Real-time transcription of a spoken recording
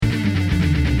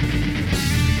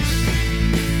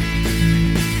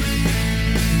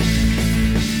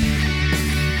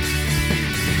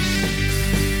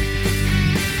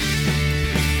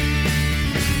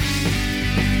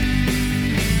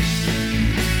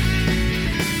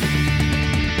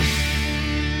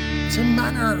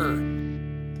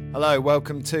Manor. Hello,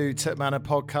 welcome to Tip Manor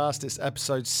Podcast. It's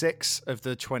episode 6 of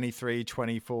the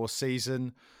 23-24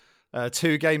 season.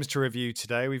 2 games to review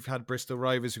today. We've had Bristol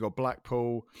Rovers, we've got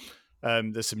Blackpool.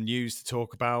 There's some news to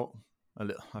talk about,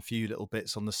 a few little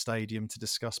bits on the stadium to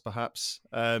discuss perhaps.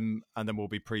 And then we'll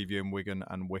be previewing Wigan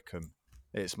and Wycombe.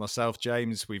 It's myself,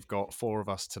 James. We've got 4 of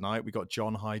us tonight. We've got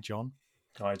John. Hi, John.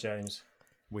 Hi, James.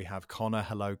 We have Connor.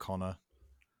 Hello, Connor.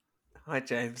 Hi,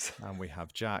 James. And we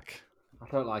have Jack. I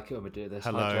don't like it when we do this.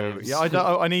 Hello. Hi, James. Yeah, I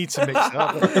know. I need to mix it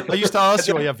up. I used to ask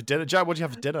you what you have for dinner. Jack, what do you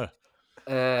have for dinner?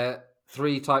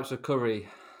 3 types of curry.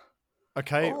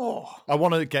 Okay. Oh. I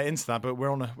want to get into that, but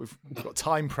we've got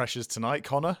time pressures tonight.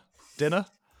 Connor, dinner?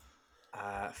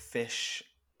 Fish,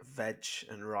 veg,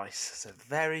 and rice. So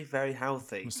very, very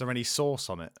healthy. Was there any sauce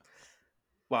on it?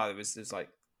 Well, it was like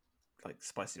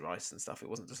spicy rice and stuff. It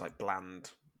wasn't just like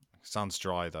bland. Sounds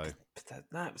dry though.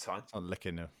 No, it was fine. I'm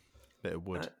licking a bit of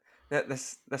wood.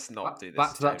 Let's not do this.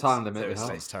 Back to that James. time limit. Seriously.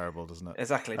 Sounds terrible, doesn't it?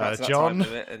 Exactly. Back to that John?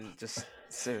 time limit and just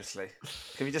seriously.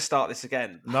 Can we just start this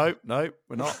again? No,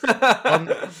 we're not.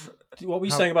 What were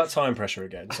you saying about time pressure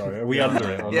again? Sorry, are we under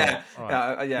it? Or Yeah,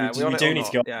 not? yeah. We do need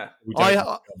to go. Yeah.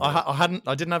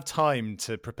 I didn't have time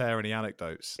to prepare any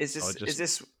anecdotes. Is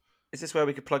this where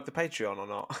we could plug the Patreon or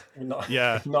not?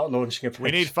 Not launching a. Patreon.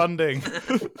 We need funding.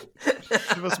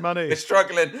 Give us money. We're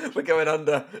struggling. We're going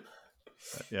under.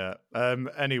 Yeah.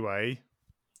 Anyway,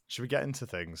 should we get into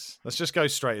things? Let's just go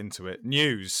straight into it.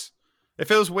 News. It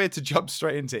feels weird to jump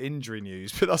straight into injury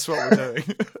news, but that's what we're doing.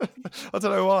 I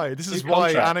don't know why. This is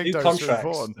why anecdotes are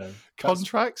important.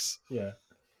 Contracts? Yeah.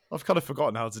 I've kind of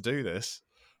forgotten how to do this.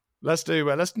 I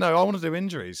want to do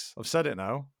injuries. I've said it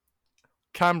now.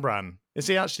 Cambran, is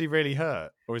he actually really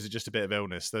hurt? Or is it just a bit of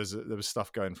illness? There was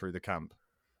stuff going through the camp.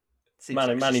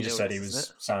 Manny just said he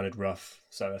sounded rough,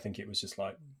 so I think it was just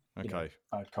like bad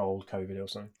cold, COVID or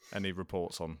something. Any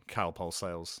reports on Calpol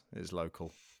sales? His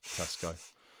local Tesco?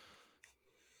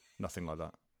 Nothing like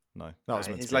that. No, that was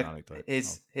meant to be an anecdote.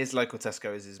 His local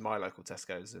Tesco is my local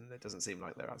Tesco's, and it doesn't seem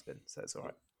like there has been, so it's all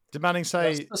right. Did Manning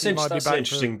say that's he might be back? That's an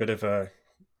interesting bit of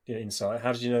insight.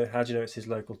 How did you know? How do you know it's his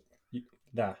local?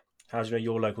 How do you know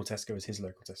your local Tesco is his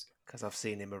local Tesco? Because I've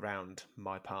seen him around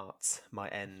my parts, my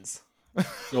ends.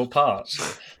 Your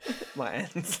parts, my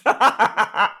ends.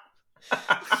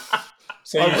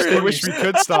 So I really wish we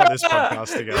could start this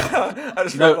podcast together. I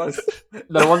just realised.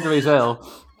 No wonder he's ill.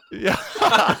 Yeah.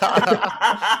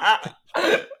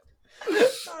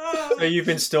 So you've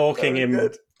been stalking him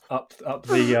up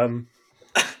the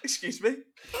Excuse me.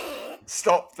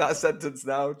 Stop that sentence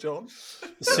now, John.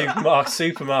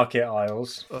 supermarket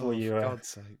aisles. For God's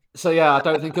sake. So yeah, I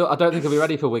don't think he'll be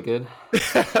ready for Wigan.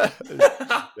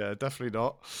 Yeah, definitely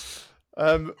not.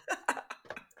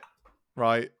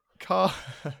 Right, Carl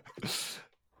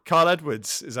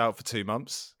Edwards is out for 2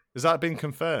 months. Has that been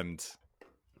confirmed?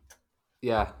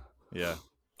 Yeah. Yeah.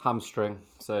 Hamstring,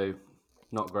 so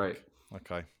not great.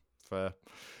 Okay, fair.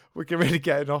 We can really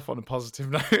get it off on a positive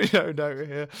note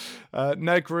here.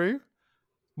 Negru,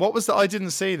 what was that? I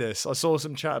didn't see this. I saw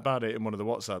some chat about it in one of the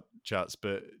WhatsApp chats,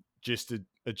 but just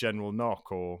a general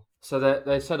knock or... So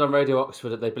they said on Radio Oxford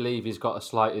that they believe he's got a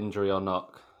slight injury or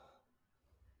knock.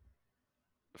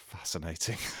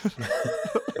 Fascinating.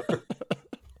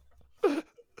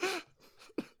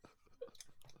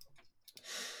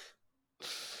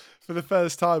 For the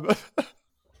first time,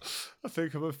 I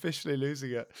think I'm officially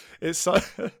losing it. It's so...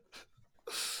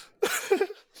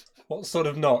 What sort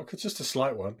of knock? Just a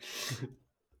slight one.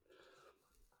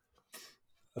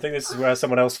 I think this is where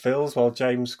someone else fills while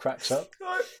James cracks up.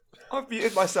 I've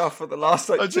muted myself for the last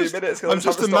 2 minutes. I'm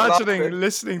just imagining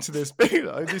listening to this being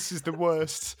like, this is the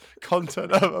worst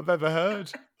content I've ever heard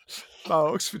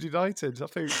about Oxford United. I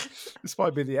think this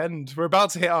might be the end. We're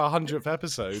about to hit our 100th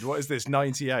episode. What is this,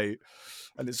 98?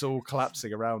 And it's all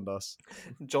collapsing around us.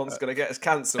 John's going to get us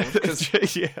cancelled because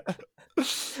yeah.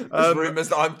 there's rumours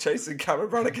that I'm chasing Cameron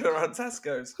Brannigan around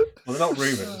Tesco's. Well, they're not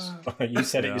rumours. You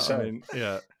said it yourself.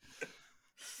 Yeah.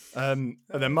 And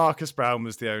then Marcus Brown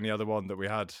was the only other one that we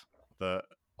had. That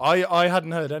I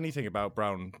hadn't heard anything about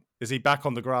Brown. Is he back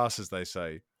on the grass, as they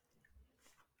say?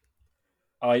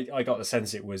 I got the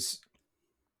sense it was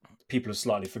people have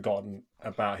slightly forgotten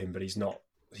about him, but he's not.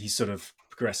 He's sort of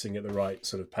progressing at the right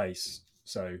sort of pace,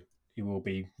 so he will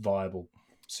be viable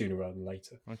sooner rather than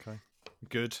later. Okay,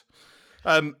 good.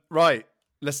 Right,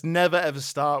 let's never ever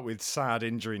start with sad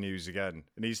injury news again.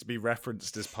 It needs to be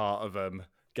referenced as part of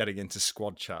getting into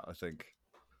squad chat, I think.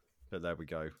 But there we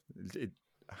go.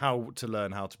 How to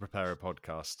learn how to prepare a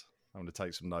podcast. I'm going to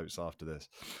take some notes after this.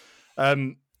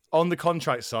 On the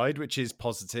contract side, which is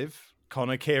positive,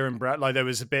 Connor, Kieran Brett, like there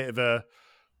was a bit of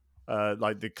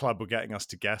like the club were getting us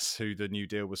to guess who the new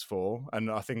deal was for, and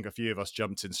I think a few of us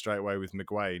jumped in straight away with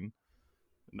McGuane,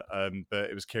 but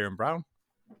it was Kieran Brown.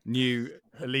 New,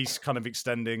 at least kind of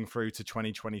extending through to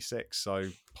 2026, so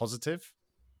positive.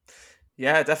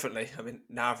 Yeah, definitely. I mean,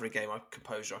 now every game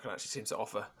composure I can actually seem to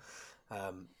offer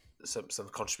some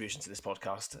contribution to this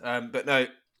podcast. But no,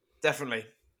 definitely.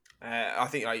 I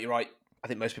think you're right. I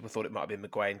think most people thought it might have been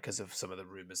McGuane because of some of the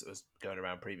rumours that was going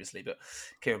around previously. But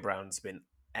Kieran Brown's been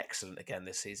excellent again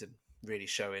this season, really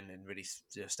showing and really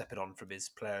stepping on from his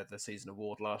Player of the Season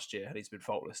award last year. And he's been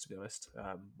faultless, to be honest.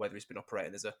 Whether he's been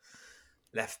operating as a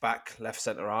left back, left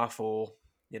centre half, or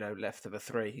left of a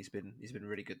three, he's been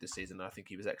really good this season. I think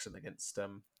he was excellent against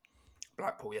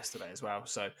Blackpool yesterday as well.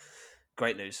 So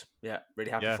great news. Yeah,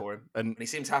 really happy for him. And he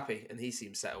seems happy and he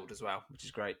seems settled as well, which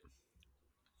is great.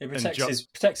 It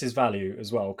protects his value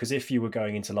as well, because if you were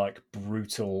going into like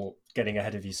brutal getting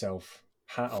ahead of yourself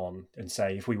hat on and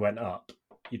say if we went up,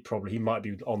 he might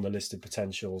be on the list of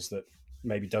potentials that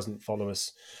maybe doesn't follow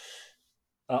us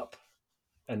up,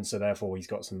 and so therefore we've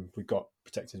got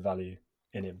protected value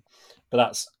in him. But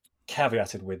that's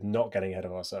caveated with not getting ahead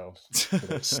of ourselves.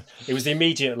 It was the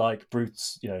immediate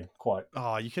brutes, quite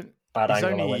bad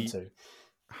angle I went to.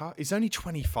 He's only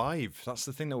 25. That's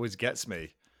the thing that always gets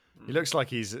me. He looks like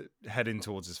he's heading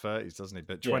towards his 30s, doesn't he?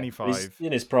 But 25. He's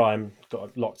in his prime, got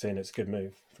it locked in. It's a good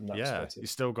move from that perspective. He's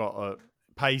still got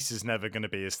pace is never going to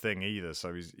be his thing either.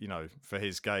 So he's, for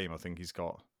his game, I think he's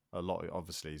got a lot.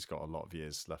 Obviously, he's got a lot of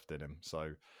years left in him.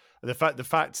 So the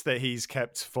fact that he's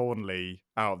kept Thornley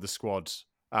out of the squad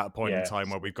at a point in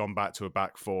time where we've gone back to a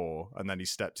back four and then he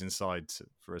stepped inside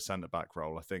for a centre back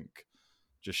role, I think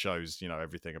just shows,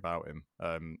 everything about him.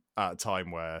 At a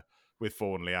time where with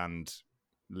Thornley and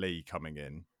Lee coming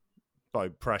in,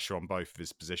 pressure on both of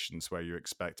his positions where you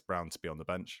expect Brown to be on the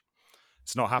bench.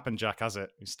 It's not happened, Jack, has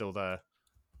it? He's still there.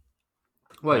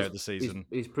 Well, the season.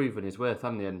 He's proven his worth,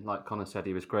 hasn't he? And like Connor said,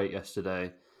 he was great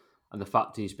yesterday. And the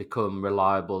fact he's become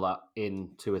reliable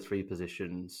in 2 or 3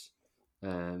 positions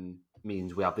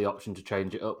means we have the option to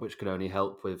change it up, which can only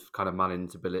help with kind of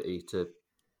Manning's ability to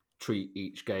treat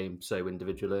each game so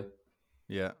individually.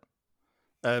 Yeah.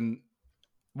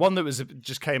 One that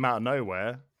just came out of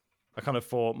nowhere. I kind of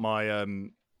thought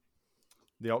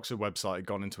the Oxford website had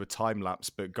gone into a time lapse,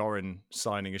 but Gorin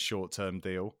signing a short-term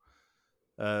deal.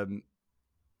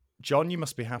 John, you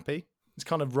must be happy. It's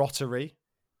kind of rottery.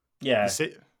 Yeah,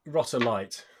 rotter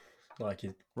light, like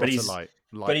it. But he's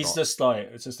just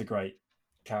it's just a great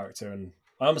character, and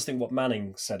I almost think what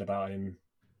Manning said about him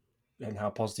and how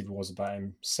positive he was about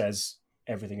him says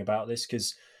everything about this,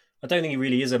 because I don't think he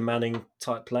really is a Manning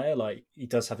type player. Like, he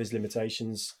does have his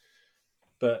limitations,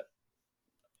 but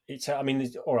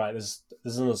all right. There's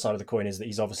another side of the coin, is that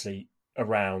he's obviously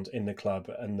around in the club,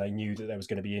 and they knew that there was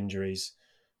going to be injuries,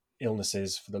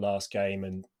 illnesses for the last game,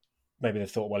 and maybe they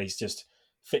thought, well, he's just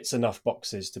fits enough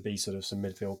boxes to be sort of some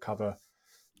midfield cover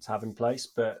to have in place.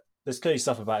 But there's clearly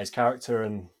stuff about his character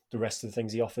and the rest of the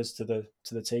things he offers to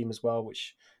the team as well,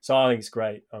 so I think it's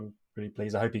great. I'm really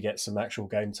pleased. I hope he gets some actual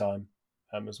game time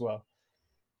as well.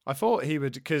 I thought he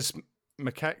would, because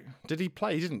did he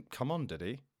play? He didn't come on, did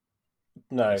he?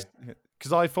 No.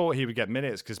 Because I thought he would get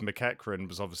minutes, because McEachran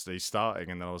was obviously starting,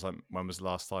 and then I was like, when was the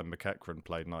last time McEachran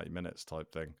played 90 minutes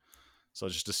type thing? So I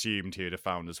just assumed he would have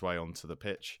found his way onto the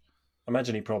pitch. I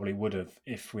imagine he probably would have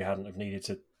if we hadn't have needed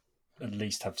to at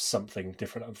least have something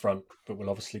different up front, but we'll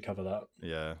obviously cover that.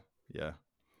 Yeah.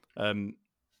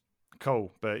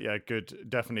 Cool, but yeah, good,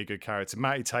 definitely good character.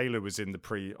 Matty Taylor was in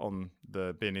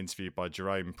being interviewed by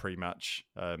Jerome pre-match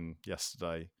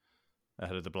yesterday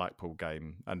ahead of the Blackpool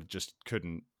game, and just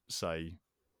couldn't say,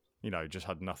 just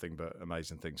had nothing but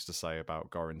amazing things to say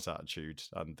about Gorin's attitude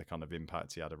and the kind of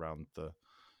impact he had around the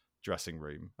dressing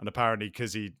room. And apparently,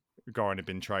 because Gorin had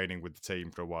been training with the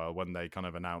team for a while, when they kind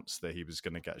of announced that he was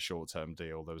going to get a short-term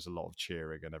deal, there was a lot of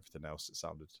cheering and everything else. It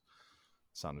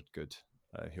sounded good.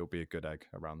 He'll be a good egg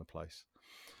around the place.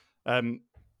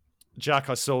 Jack,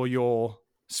 I saw your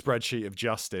spreadsheet of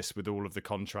justice with all of the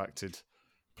contracted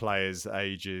players'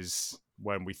 ages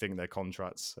when we think their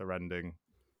contracts are ending.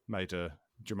 Made a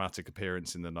dramatic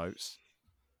appearance in the notes.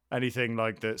 Anything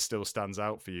like that still stands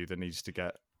out for you that needs to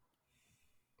get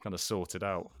kind of sorted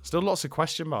out? Still lots of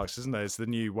question marks, isn't there? It's the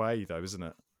new way, though, isn't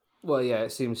it? Well, yeah,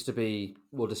 it seems to be,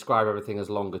 we'll describe everything as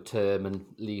longer term and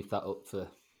leave that up for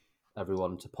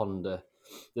everyone to ponder.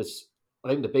 I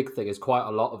think the big thing is quite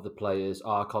a lot of the players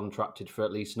are contracted for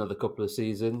at least another couple of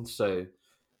seasons. So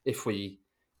if we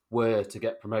were to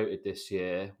get promoted this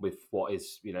year with what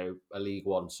is, a League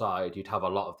One side, you'd have a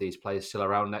lot of these players still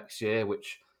around next year,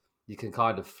 which you can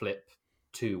kind of flip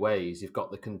 2 ways. You've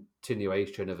got the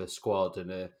continuation of a squad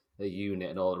and a a unit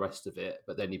and all the rest of it.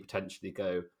 But then you potentially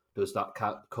go, does that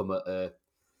come at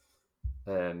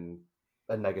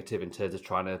a negative in terms of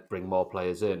trying to bring more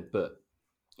players in? But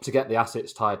to get the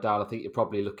assets tied down, I think you're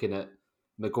probably looking at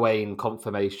McGuane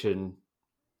confirmation.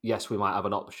 Yes, we might have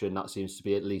an option that seems to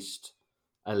be at least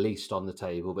on the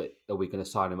table, but are we going to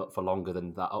sign him up for longer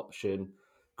than that option?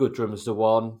 Goodrum's the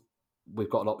one. We've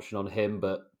got an option on him,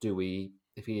 but do we,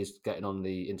 if he is getting on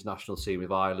the international scene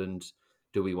with Ireland,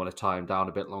 do we want to tie him down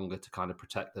a bit longer to kind of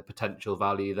protect the potential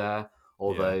value there?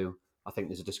 Although I think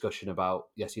there's a discussion about,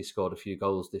 yes, he scored a few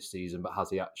goals this season, but has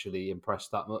he actually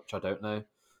impressed that much? I don't know.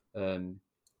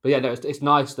 But yeah, no, it's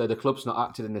nice though. The club's not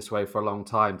acted in this way for a long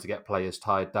time to get players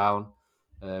tied down.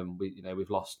 We've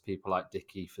lost people like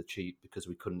Dickey for cheap because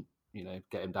we couldn't,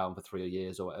 get him down for 3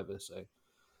 years or whatever. So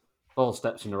all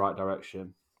steps in the right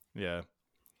direction. Yeah.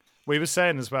 We were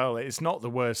saying as well, it's not the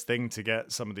worst thing to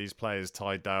get some of these players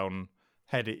tied down,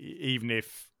 even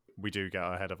if we do get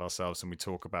ahead of ourselves and we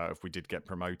talk about if we did get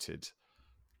promoted.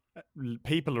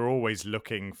 People are always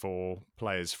looking for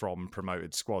players from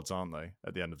promoted squads, aren't they,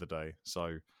 at the end of the day?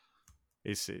 So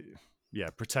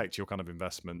protect your kind of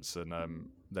investments, and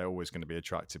they're always going to be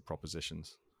attractive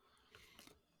propositions.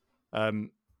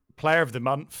 Player of the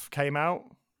month came out,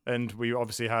 and we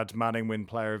obviously had Manning win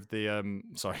player of the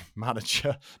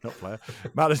manager, not player,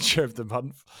 manager of the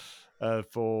month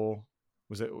it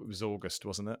was August,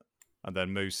 wasn't it? And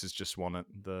then Moose has just won it,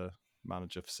 the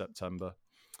manager for September.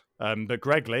 But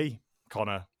Greg Lee,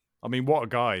 Connor, I mean, what a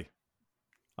guy!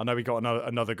 I know he got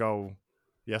another goal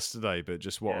yesterday, but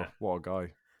just what a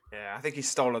guy! Yeah, I think he's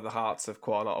stolen the hearts of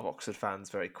quite a lot of Oxford fans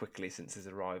very quickly since his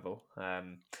arrival.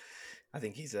 I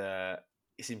think he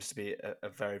seems to be a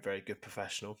very, very good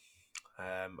professional.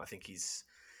 I think he's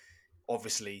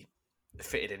obviously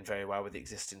fitted in very well with the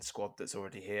existing squad that's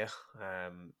already here,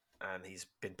 and he's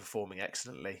been performing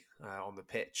excellently on the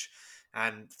pitch,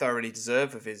 and thoroughly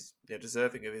deserving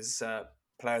of his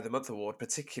Player of the Month award,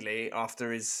 particularly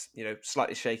after his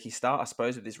slightly shaky start, I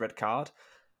suppose, with his red card.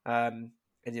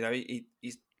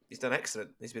 He's done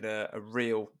excellent. He's been a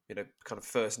real, kind of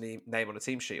first name on a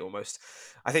team sheet almost.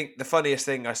 I think the funniest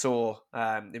thing I saw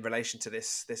in relation to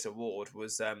this award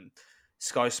was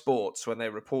Sky Sports when they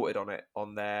reported on it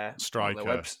on their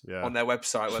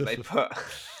website when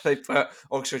they put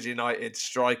Oxford United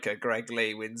striker Greg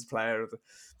Lee wins Player of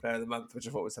the Month, which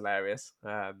I thought was hilarious.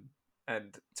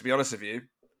 And to be honest with you,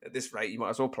 at this rate, you might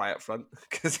as well play up front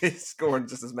because he's scoring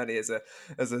just as many as a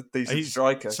decent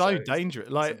striker. So dangerous,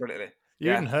 brilliantly.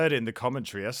 You even heard it in the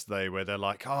commentary yesterday where they're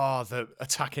like, the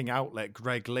attacking outlet,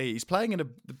 Greg Lee. He's playing in a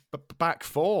back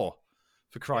four,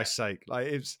 for Christ's sake.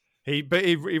 He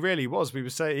really was. We were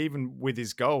saying even with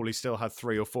his goal, he still had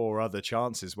 3 or 4 other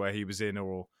chances where he was in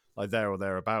or like there or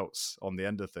thereabouts on the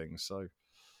end of things. So,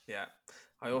 yeah.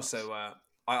 I also,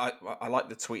 I like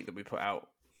the tweet that we put out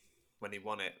when he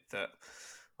won it, that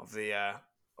of the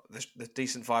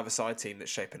decent 5-a-side team that's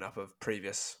shaping up of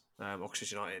previous Oxford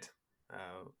United.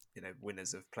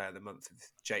 Winners of Player of the Month with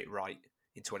Jake Wright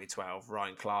in 2012,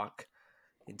 Ryan Clark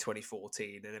in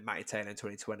 2014, and then Matty Taylor in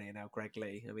 2020, and now Greg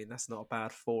Lee. I mean, that's not a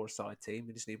bad 4-a-side team.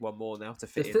 We just need one more now to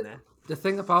fit in there. The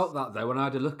thing about that, though, when I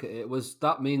had a look at it, was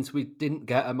that means we didn't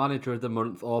get a Manager of the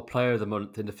Month or Player of the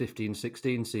Month in the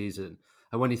 15-16 season.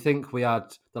 And when you think we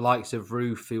had the likes of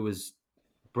Roof, who was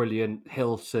brilliant,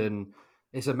 Hilton,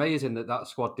 it's amazing that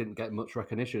squad didn't get much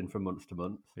recognition from month to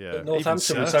month. Yeah, but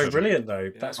Northampton was so brilliant though.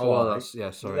 Yeah. That's why.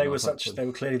 Sorry, they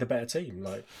were clearly the better team.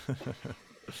 Like,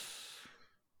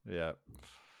 yeah.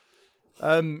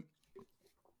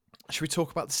 Should we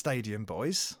talk about the stadium,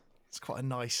 boys? It's quite a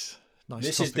nice.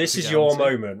 This is your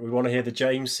moment. We want to hear the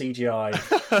James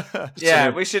CGI.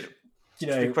 Yeah, we should.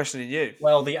 Be questioning you.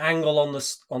 Well, the angle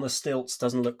on the stilts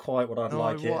doesn't look quite what I'd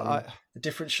like it. A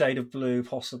different shade of blue,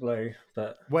 possibly.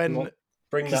 But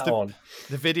bring that on.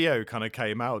 The video kind of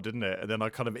came out, didn't it? And then I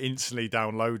kind of instantly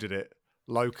downloaded it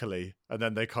locally, and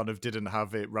then they kind of didn't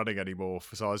have it running anymore.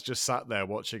 So I was just sat there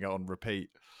watching it on repeat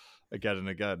again and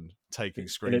again, taking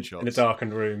screenshots in a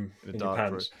darkened room. In your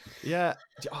pants. Yeah.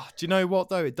 Do you know what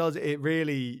though? It does. It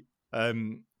really. I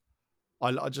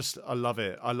love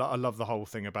it. I love the whole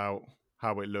thing about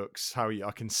how it looks, how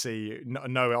I can see.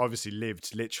 No, it obviously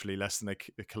lived literally less than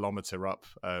a kilometre up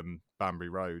Banbury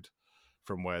Road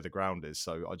from where the ground is.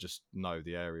 So I just know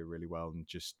the area really well and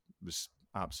just was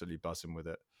absolutely buzzing with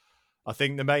it. I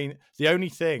think the only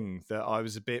thing that I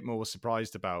was a bit more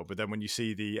surprised about, but then when you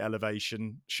see the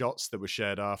elevation shots that were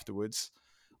shared afterwards,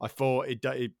 I thought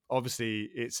it obviously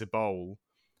it's a bowl,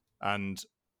 and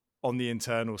on the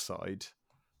internal side,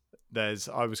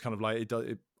 I was kind of like,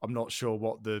 I'm not sure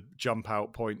what the jump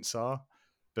out points are,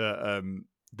 but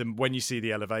when you see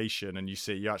the elevation and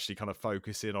you actually kind of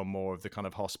focus in on more of the kind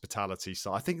of hospitality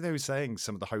side. I think they were saying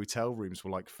some of the hotel rooms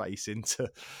will like face into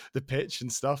the pitch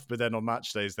and stuff, but then on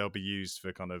match days they'll be used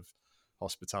for kind of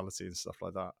hospitality and stuff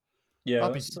like that. Yeah,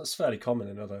 that's fairly common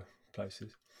in other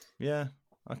places. Yeah.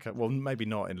 Okay. Well, maybe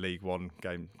not in League One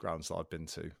game grounds that I've been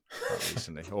to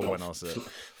recently, or when I was at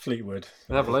Fleetwood.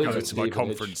 They have loads go to my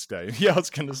conference game. Yeah, I was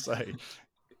going to say.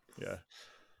 Yeah.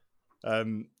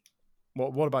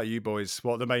 What about you boys?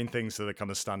 What are the main things that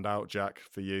kind of stand out, Jack,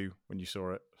 for you when you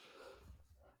saw it?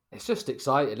 It's just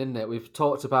exciting, isn't it? We've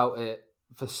talked about it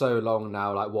for so long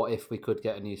now. Like, what if we could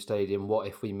get a new stadium? What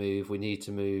if we move? We need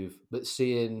to move. But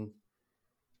seeing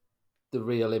the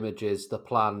real images, the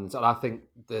plans, and I think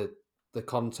the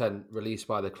content released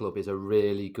by the club is a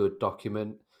really good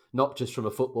document, not just from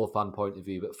a football fan point of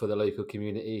view, but for the local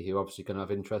community who are obviously going to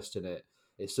have interest in it.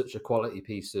 It's such a quality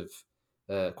piece of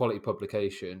quality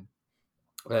publication.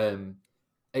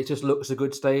 It just looks a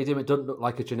good stadium. It doesn't look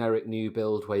like a generic new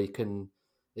build where it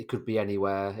could be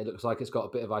anywhere. It looks like it's got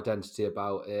a bit of identity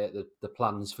about it. The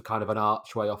plans for kind of an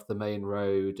archway off the main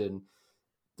road, and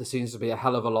there seems to be a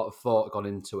hell of a lot of thought gone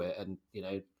into it, and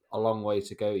a long way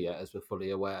to go yet, as we're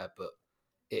fully aware, but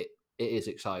it is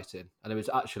exciting. And it was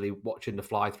actually watching the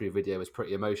fly through video was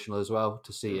pretty emotional as well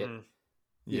to see it.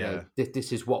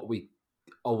 This is what we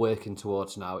are working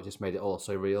towards now. It just made it all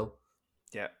so real.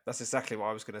 Yeah, that's exactly what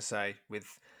I was going to say. With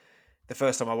the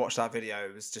first time I watched that video,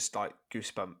 it was just like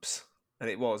goosebumps. And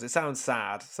it sounds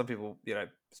sad. Some people, I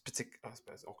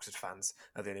suppose Oxford fans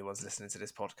are the only ones listening to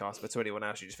this podcast, but to anyone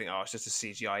else, you just think, oh, it's just a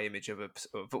CGI image of a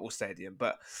football stadium.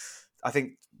 But I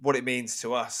think what it means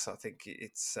to us, I think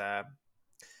it's,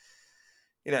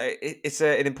 it's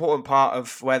an important part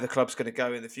of where the club's going to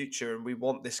go in the future. And we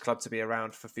want this club to be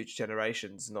around for future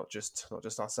generations, not just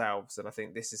ourselves. And I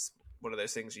think this is one of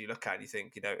those things you look at and you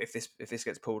think, if this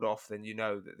gets pulled off, then you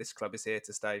know that this club is here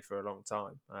to stay for a long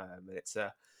time. And it's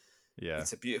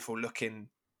a beautiful looking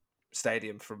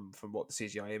stadium from what the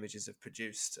CGI images have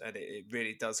produced, and it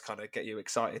really does kind of get you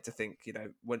excited to think,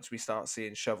 once we start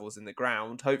seeing shovels in the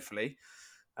ground, hopefully,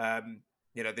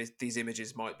 these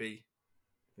images might be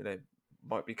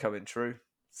coming true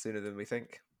sooner than we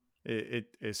think.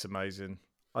 It's amazing.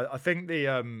 I think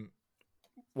the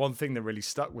one thing that really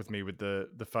stuck with me with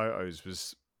the photos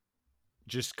was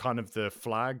just kind of the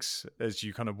flags as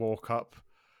you kind of walk up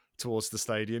towards the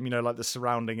stadium, like the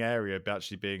surrounding area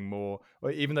actually being more,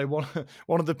 even though one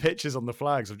of the pictures on the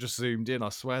flags, I've just zoomed in, I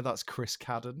swear that's Chris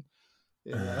Cadden.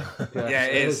 Yeah,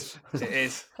 it is.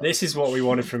 This is what we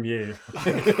wanted from you.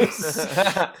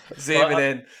 Zooming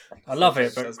in. I love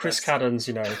it, but Chris Cadden's,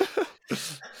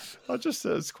 I just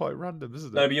it's quite random,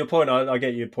 isn't it? No, but your point, I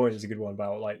get your point, is a good one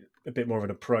about like a bit more of an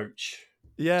approach.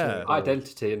 Yeah.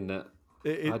 Identity, isn't it?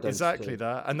 Exactly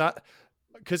that. And that,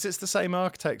 because it's the same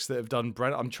architects that have done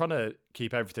Brent. I'm trying to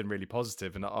keep everything really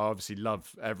positive, and I obviously love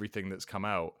everything that's come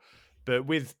out. But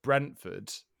with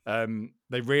Brentford,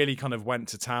 they really kind of went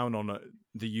to town on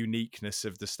the uniqueness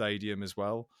of the stadium as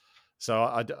well.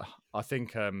 So I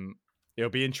think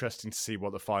it'll be interesting to see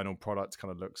what the final product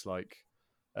kind of looks like.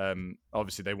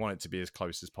 Obviously, they want it to be as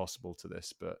close as possible to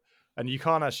this, and you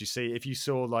can't actually see, if you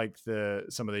saw like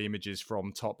some of the images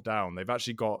from top down, they've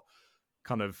actually got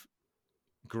kind of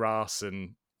grass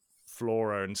and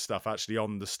flora and stuff actually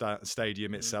on the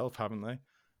stadium itself, haven't they?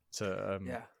 So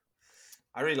yeah,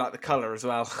 I really like the colour as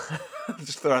well.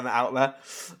 Just throwing that out there.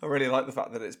 I really like the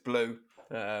fact that it's blue.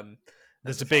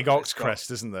 There's a big ox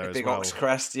crest, isn't there? A big ox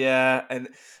crest, yeah, and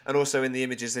also in the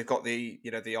images they've got the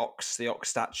ox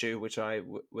statue, which I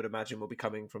would imagine will be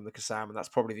coming from the Kassam, and that's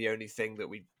probably the only thing that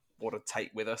we want to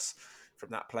take with us from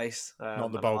that place.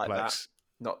 Not the Bowlplex.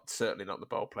 Certainly not the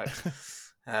Bowlplex.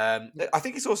 I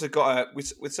think it's also got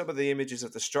with some of the images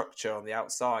of the structure on the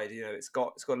outside. It's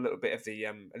got a little bit of the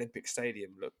Olympic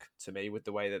Stadium look to me, with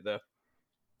the way that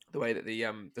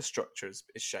the structure is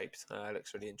shaped. It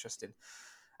looks really interesting,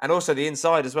 and also the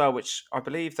inside as well, which I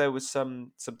believe there was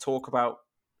some talk about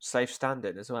safe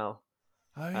standing as well.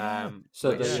 Oh yeah.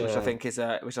 Which I think is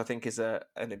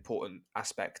an important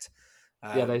aspect.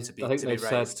 I think they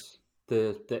said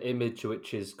the image,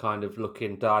 which is kind of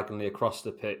looking diagonally across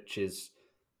the pitch, is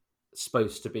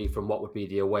supposed to be from what would be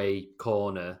the away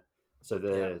corner. So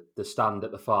the stand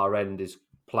at the far end is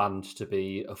planned to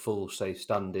be a full safe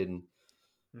standing.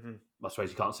 Mm-hmm. I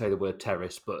suppose you can't say the word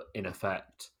terrace, but in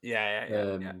effect,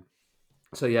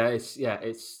 So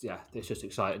it's just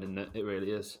exciting, isn't it? It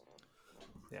really is.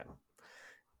 Yeah,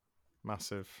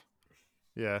 massive.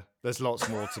 Yeah, there's lots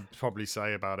more to probably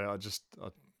say about it. I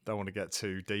don't want to get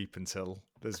too deep until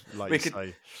there's, like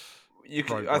I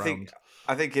think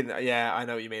I think I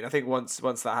know what you mean. I think once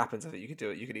that happens, I think you could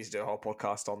do it. You could easily do a whole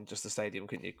podcast on just the stadium,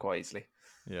 couldn't you? Quite easily.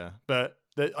 Yeah, but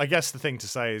I guess the thing to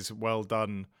say is well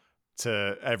done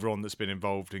to everyone that's been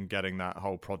involved in getting that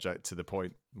whole project to the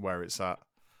point where it's at.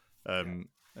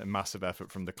 A massive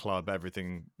effort from the club.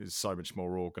 Everything is so much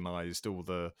more organised. All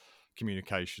the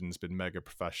communication's been mega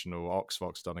professional.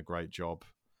 Oxford's done a great job.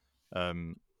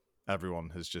 Everyone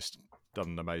has just done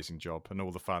an amazing job, and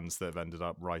all the fans that have ended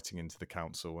up writing into the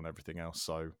council and everything else.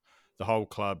 So the whole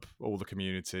club, all the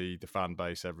community, the fan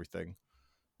base, everything.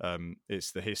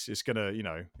 It's gonna,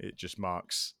 it just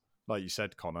marks, like you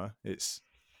said, Connor, it's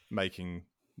making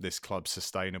this club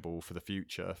sustainable for the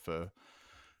future for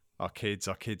our kids,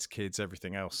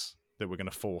 everything else that we're going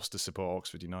to force to support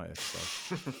Oxford United.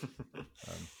 So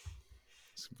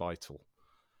it's vital.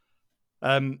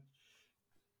 FA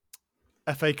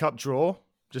Cup draw,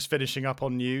 just finishing up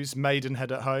on news.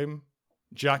 Maidenhead at home.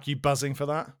 Jack, you buzzing for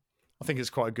that? I think it's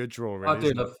quite a good draw, really. I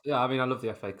do love. Yeah, I mean, I love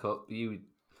the FA Cup.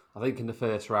 I think in the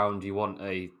first round you want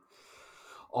a,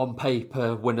 on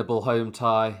paper, winnable home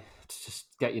tie to just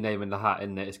get your name in the hat,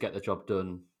 in it. It's get the job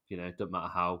done. It doesn't matter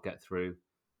how, get through.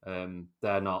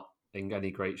 They're not in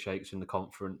any great shakes in the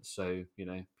conference, so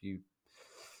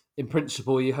in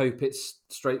principle, you hope it's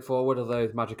straightforward, although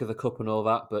the magic of the cup and all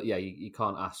that. But yeah, you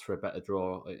can't ask for a better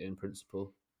draw in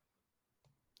principle.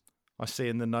 I see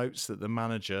in the notes that the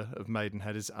manager of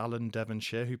Maidenhead is Alan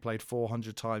Devonshire, who played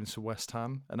 400 times for West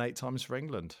Ham and 8 times for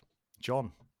England.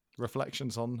 John,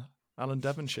 reflections on Alan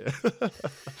Devonshire?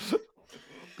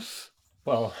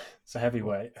 Well, it's a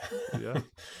heavyweight. Yeah,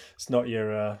 it's not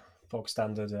your bog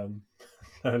standard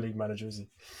league manager, is it?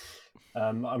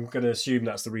 I'm going to assume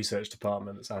that's the research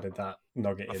department that's added that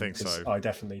nugget in. I think so. I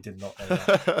definitely did not know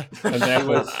that, and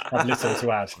therefore have little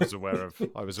to add.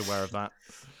 I was aware of that.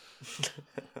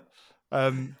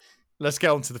 Let's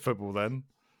get on to the football then.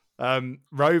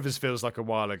 Rovers feels like a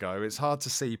while ago. It's hard to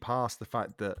see past the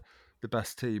fact that the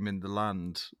best team in the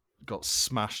land got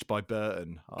smashed by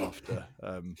Burton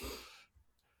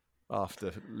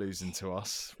after losing to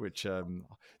us. Which do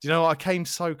you know? I came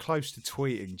so close to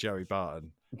tweeting Joey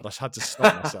Barton, but I just had to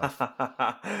stop myself.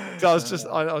 I was just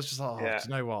like, do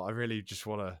you know what? I really just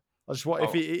want to. I just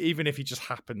want even if he just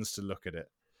happens to look at it.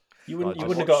 You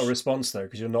wouldn't have got a response though,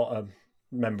 because you're not a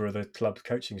member of the club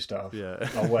coaching staff. Yeah.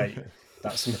 Oh wait,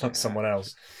 that's not someone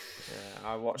else.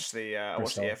 Yeah, I watched the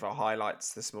EFL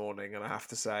highlights this morning, and I have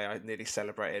to say I nearly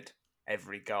celebrated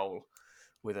every goal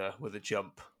with a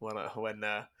jump when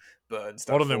Burton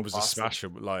started. One of them was a smasher,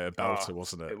 like a belter,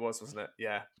 wasn't it? It was, wasn't it?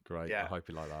 Yeah. Great. Yeah. I hope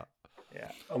you like that.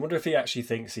 Yeah. I wonder if he actually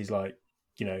thinks he's like,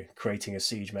 creating a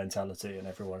siege mentality and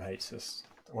everyone hates us.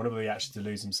 I wonder if he actually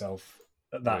deludes himself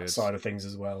at that side of things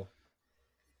as well.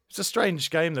 It's a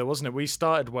strange game though, wasn't it? We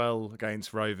started well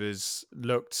against Rovers,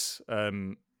 looked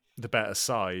the better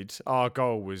side. Our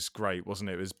goal was great, wasn't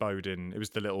it? It was Bowden. It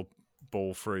was the little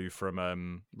ball through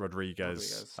from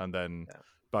Rodriguez, and then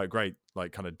great,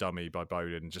 like kind of dummy by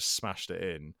Bowden, just smashed it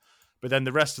in. But then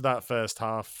the rest of that first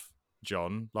half,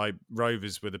 John, like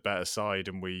Rovers were the better side,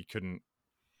 and we couldn't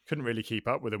really keep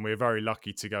up with them. We were very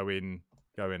lucky to go in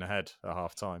ahead at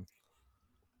half time.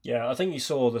 Yeah, I think you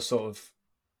saw the sort of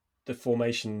the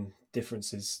formation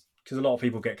differences, because a lot of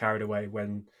people get carried away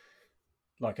when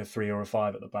like a 3 or a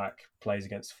 5 at the back plays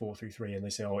against 4-3-3, and they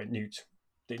say,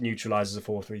 it neutralises a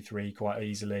 4-3-3 quite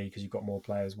easily because you've got more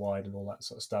players wide and all that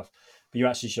sort of stuff. But you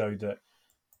actually showed that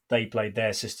they played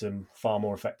their system far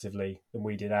more effectively than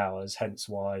we did ours, hence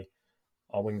why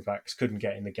our wing backs couldn't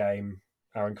get in the game.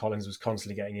 Aaron Collins was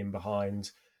constantly getting in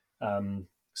behind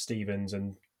Stevens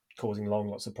and causing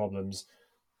lots of problems.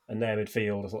 And their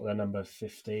midfield, I thought their number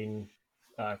 15,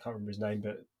 I can't remember his name,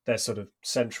 but their sort of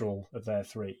central of their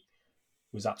 3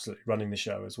 was absolutely running the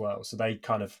show as well. So they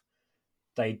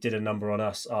did a number on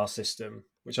us, our system,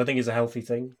 which I think is a healthy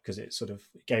thing, because it sort of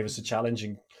gave us a challenge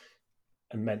and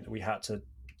meant that we had to,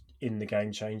 in the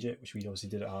game, change it, which we obviously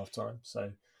did at half time.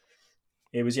 So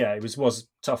it was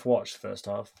tough watch the first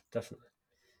half, definitely.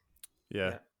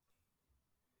 Yeah.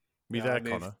 Were you there,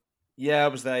 Connor? Yeah, I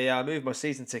was there. Yeah, I moved my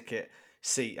season ticket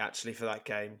seat actually for that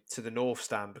game to the north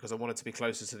stand because I wanted to be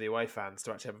closer to the away fans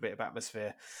to actually have a bit of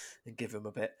atmosphere and give them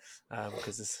a bit,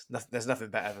 because there's nothing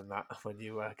better than that when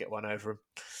you get one over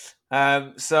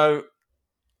them. So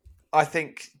I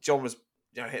think John was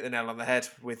hit the nail on the head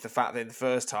with the fact that in the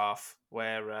first half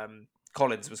where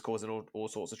Collins was causing all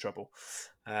sorts of trouble,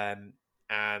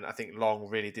 and I think Long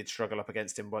really did struggle up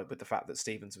against him with the fact that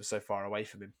Stevens was so far away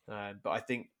from him. But I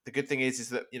think the good thing is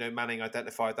that Manning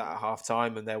identified that at half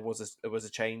time, and there was a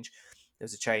change. There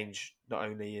was a change not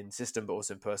only in system but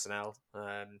also in personnel.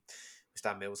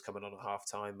 Stan Mills coming on at half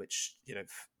time, which really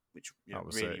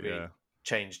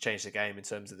change the game in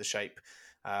terms of the shape.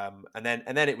 And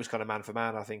then it was kind of man for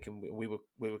man, I think, and we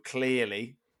were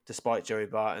clearly, despite Joey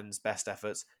Barton's best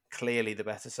efforts, clearly the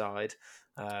better side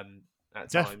at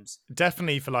times.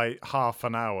 Definitely for like half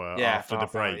an hour after the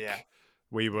break,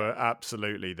 we were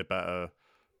absolutely the better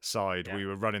side. We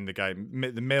were running the game.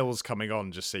 The Mills coming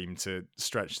on just seemed to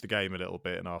stretch the game a little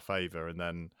bit in our favour, and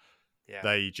then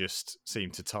they just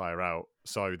seemed to tire out.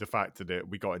 So the fact that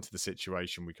we got into the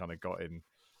situation we kind of got in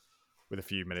with a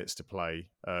few minutes to play,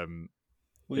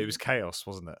 it was chaos,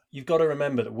 wasn't it? You've got to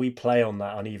remember that we play on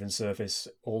that uneven surface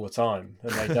all the time,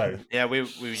 and they don't. Yeah, we were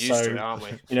used to it, aren't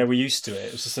we? We're used to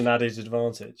it. It's just an added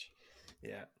advantage.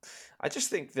 Yeah, I just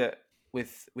think that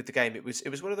with the game, it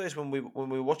was one of those when we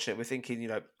were watching it, we're thinking,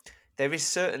 there is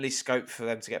certainly scope for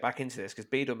them to get back into this because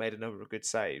Beadle made a number of good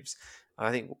saves. And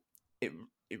I think it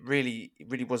really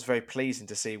was very pleasing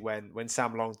to see when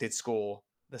Sam Long did score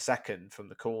the second from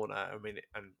the corner. I mean,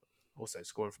 and also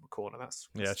scoring from a corner. That's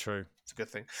true. It's a good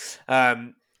thing.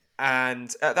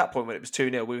 And at that point when it was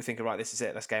 2-0, we were thinking, right, this is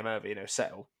it. That's game over.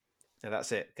 Settle. And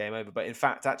that's it. Game over. But in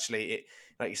fact, actually, it,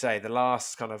 like you say, the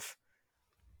last kind of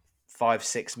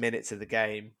 5-6 minutes of the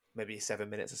game, maybe 7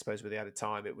 minutes, I suppose, with the added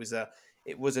time, it was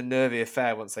a nervy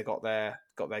affair once they got their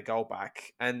goal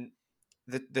back. And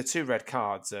the two red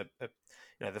cards are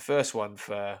the first one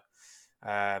for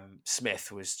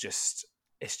Smith was just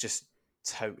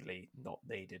totally not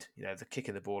needed. The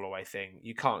kicking the ball away thing,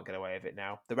 you can't get away with it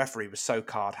now. The referee was so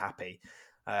card happy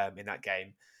in that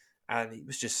game, and it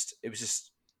was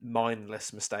just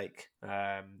mindless mistake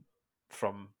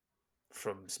from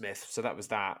Smith. So that was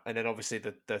that, and then obviously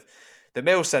the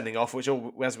Mills sending off, which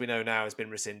as we know now has been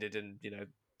rescinded, and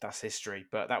that's history.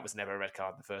 But that was never a red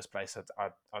card in the first place. I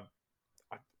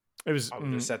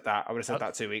would have said that. I would have said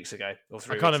that 2 weeks ago or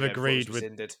 3 weeks ago. I kind of agreed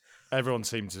with. Everyone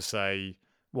seemed to say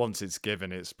once it's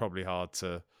given, it's probably hard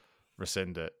to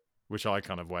rescind it, which I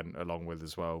kind of went along with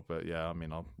as well. But yeah, I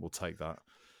mean, we'll take that.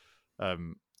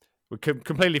 We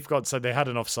completely forgot to say they had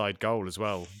an offside goal as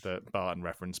well that Barton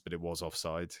referenced, but it was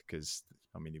offside because,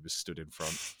 I mean, he was stood in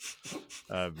front.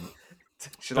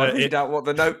 Should I read out what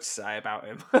the notes say about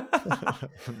him?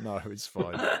 No, it's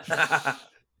fine.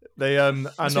 They and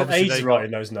obviously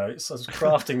writing those notes. I was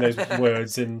crafting those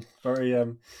words in very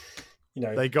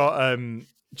They got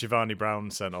Giovanni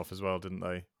Brown sent off as well, didn't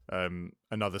they?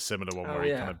 Another similar one where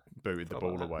he kind of booted the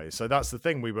ball away. So that's the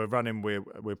thing. We were running.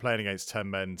 We're playing against 10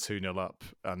 men, 2-0 up,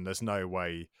 and there's no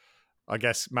way. I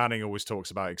guess Manning always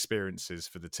talks about experiences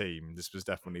for the team. This was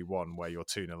definitely one where you're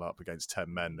 2-0 up against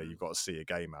 10 men that you've got to see a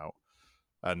game out,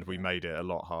 and we made it a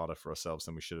lot harder for ourselves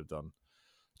than we should have done.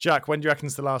 Jack, when do you reckon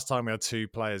is the last time we had two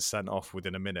players sent off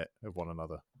within a minute of one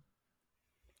another?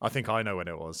 I think I know when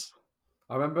it was.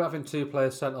 I remember having two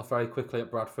players sent off very quickly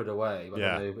at Bradford away. But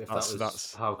I don't know if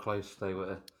that's how close they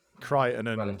were. Crichton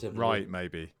and Wright,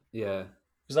 maybe. Yeah.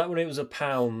 Was that when it was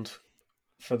 £1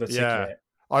 for the ticket?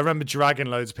 I remember dragging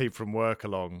loads of people from work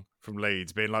along from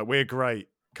Leeds, being like, we're great,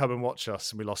 come and watch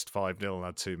us. And we lost 5-0 and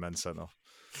had two men sent off.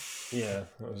 Yeah,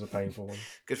 that was a painful one.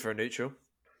 Good for a neutral.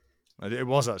 It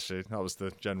was actually. That was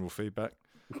the general feedback.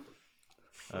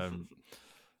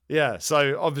 Yeah,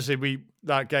 so obviously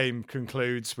that game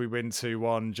concludes. We win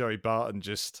 2-1. Joey Barton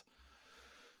just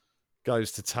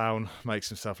goes to town, makes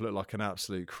himself look like an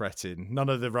absolute cretin. None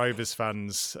of the Rovers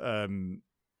fans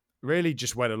really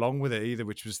just went along with it either,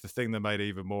 which was the thing that made it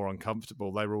even more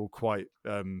uncomfortable. They were all quite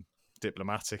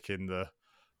diplomatic in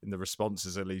the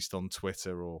responses, at least on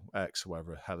Twitter or X, or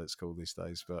whatever the hell it's called these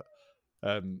days. But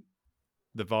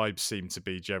the vibes seem to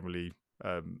be generally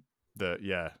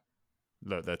that,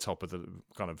 look, they're top of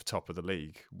the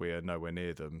league. We're nowhere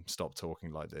near them. Stop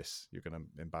talking like this. You're going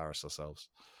to embarrass ourselves.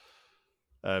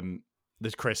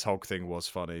 The Chris Hogg thing was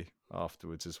funny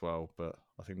afterwards as well, but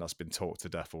I think that's been talked to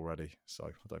death already. So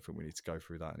I don't think we need to go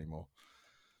through that anymore.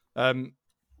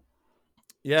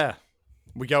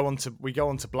 We go on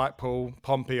to Blackpool.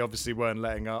 Pompey obviously weren't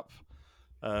letting up.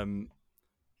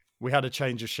 We had a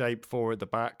change of shape for at the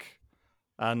back.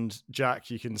 And Jack,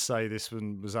 you can say this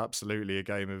one was absolutely a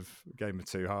game of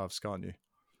two halves, can't you?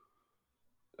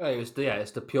 It's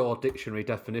the pure dictionary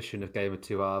definition of game of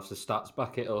two halves. The stats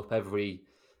back it up. Every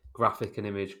graphic and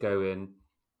image going.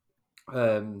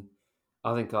 I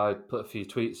think I put a few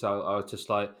tweets out. I was just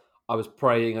like, I was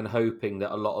praying and hoping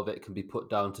that a lot of it can be put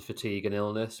down to fatigue and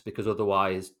illness, because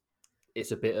otherwise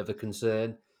it's a bit of a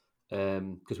concern.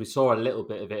 Because we saw a little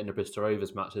bit of it in the Bristol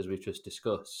Rovers match, as we've just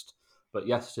discussed. But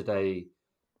yesterday,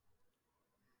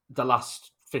 the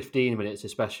last 15 minutes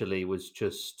especially was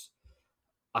just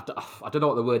I don't know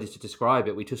what the word is to describe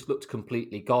it. We just looked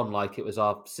completely gone, like it was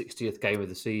our 60th game of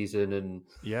the season and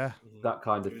that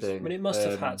kind of thing. I mean, it must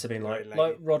have had to be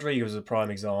like Rodrigo was a prime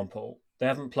example. They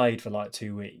haven't played for like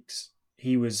 2 weeks.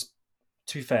 He was,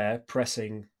 to be fair,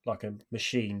 pressing like a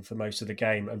machine for most of the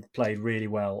game and played really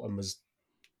well and was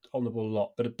on the ball a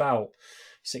lot. But about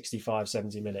 65,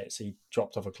 70 minutes, he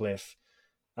dropped off a cliff,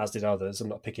 as did others. I'm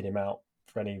not picking him out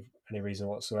for any reason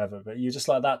whatsoever, but you're just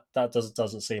like, that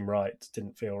doesn't seem right.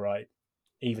 Didn't feel right.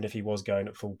 Even if he was going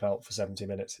at full pelt for 70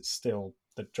 minutes, it's still,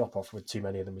 the drop off with too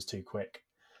many of them was too quick.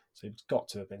 So it's got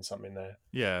to have been something there.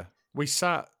 Yeah, we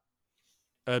sat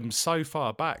so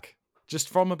far back, just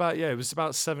from about it was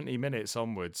about 70 minutes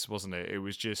onwards, wasn't it? It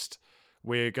was just,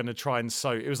 we're going to try and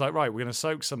soak. It was like, right, we're going to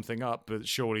soak something up, but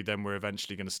surely then we're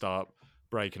eventually going to start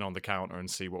breaking on the counter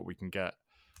and see what we can get.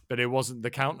 But it wasn't, the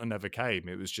counter never came.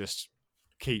 It was just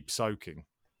keep soaking.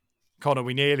 Connor,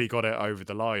 we nearly got it over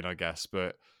the line, I guess,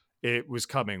 but it was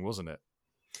coming, wasn't it?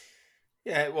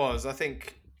 Yeah, it was. I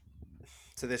think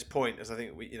to this point, as I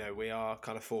think we are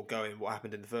kind of foregoing what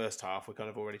happened in the first half, we're kind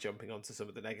of already jumping onto some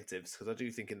of the negatives, because I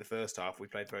do think in the first half we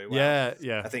played very well.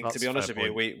 Yeah. I think, to be honest with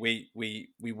you,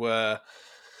 we were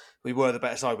the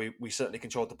better side. We certainly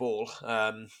controlled the ball,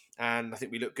 and I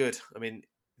think we looked good. I mean,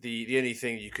 the only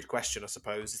thing you could question, I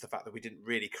suppose, is the fact that we didn't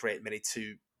really create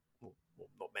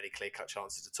not many clear-cut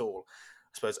chances at all, I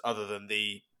suppose, other than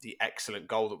the excellent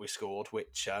goal that we scored,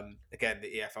 which, again,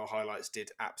 the EFL highlights did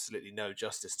absolutely no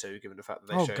justice to, given the fact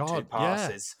that they showed two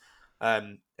passes. Yeah.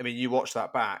 I mean, you watch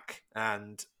that back,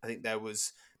 and I think there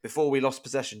was, before we lost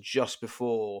possession, just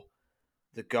before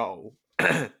the goal,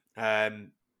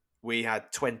 we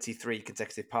had 23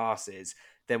 consecutive passes.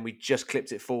 Then we just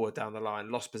clipped it forward down the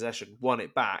line, lost possession, won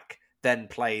it back, then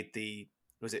played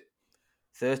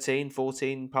 13,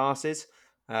 14 passes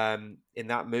in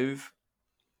that move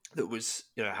that was,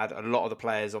 had a lot of the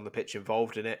players on the pitch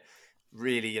involved in it.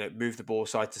 Really, moved the ball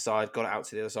side to side, got it out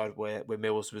to the other side where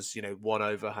Mills was, won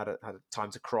over, had a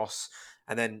time to cross.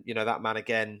 And then, that man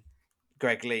again,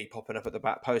 Greg Lee, popping up at the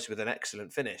back post with an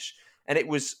excellent finish. And it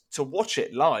was, to watch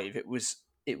it live, it was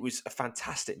a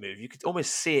fantastic move. You could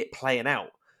almost see it playing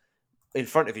out in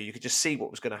front of you. You could just see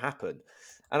what was going to happen.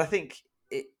 And I think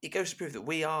it goes to prove that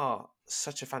we are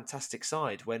such a fantastic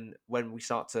side when we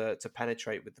start to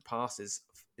penetrate with the passes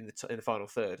in the final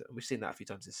third. And we've seen that a few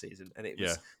times this season. And it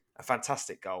was a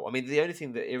fantastic goal. I mean, the only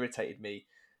thing that irritated me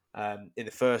in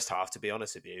the first half, to be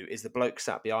honest with you, is the bloke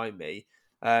sat behind me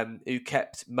who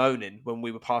kept moaning when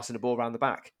we were passing the ball around the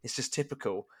back. It's just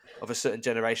typical of a certain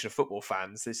generation of football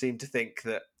fans. They seem to think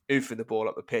that oofing the ball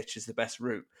up the pitch is the best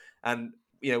route. And,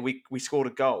 we scored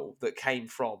a goal that came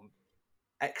from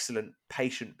excellent,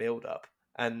 patient build-up.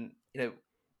 And,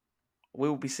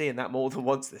 we'll be seeing that more than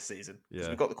once this season, because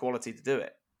we've got the quality to do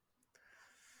it.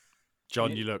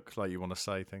 John, you look like you want to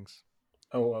say things.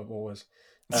 Oh, I've always.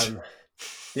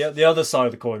 The other side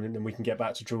of the coin, and then we can get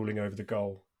back to drooling over the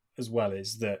goal as well,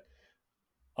 is that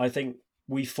I think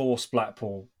we forced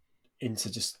Blackpool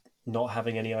into just not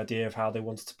having any idea of how they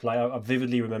wanted to play. I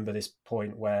vividly remember this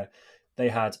point where they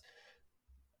had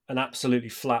an absolutely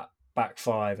flat back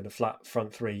five and a flat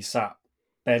front three sat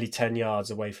barely 10 yards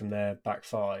away from their back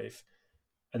five.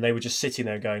 And they were just sitting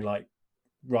there going like,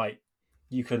 right,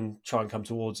 you can try and come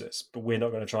towards us, but we're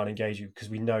not going to try and engage you, because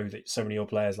we know that so many of your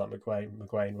players like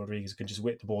McGuane, Rodriguez can just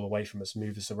whip the ball away from us,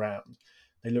 move us around.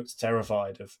 They looked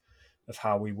terrified of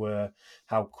how we were,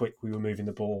 how quick we were moving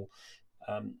the ball.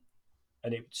 And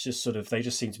it's just sort of, they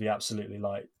just seemed to be absolutely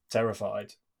like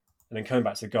terrified. And then coming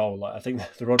back to the goal, like I think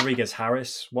the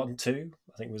Rodriguez-Harris 1-2,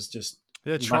 I think was just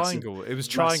triangle. It was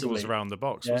triangles around the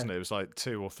box, wasn't it? It was like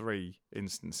 2 or 3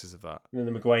 instances of that. And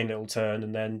then the McGuane little turn,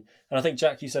 and I think,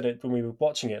 Jack, you said it when we were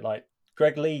watching it, like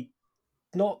Greg Lee,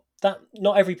 not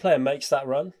every player makes that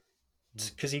run,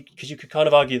 because you could kind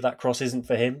of argue that cross isn't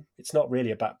for him. It's not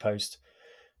really a back post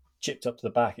chipped up to the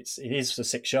back. It is for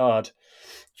 6 yard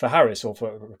for Harris, or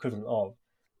for equivalent of.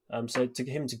 So to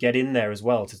him to get in there as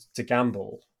well, to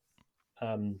gamble,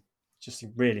 just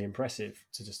really impressive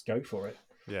to just go for it.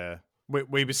 Yeah.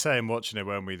 We were saying watching it,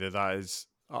 weren't we, that is,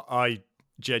 I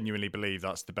genuinely believe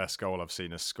that's the best goal I've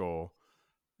seen us score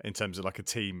in terms of like a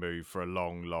team move for a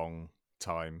long, long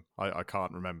time. I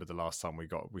can't remember the last time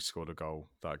we scored a goal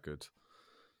that good.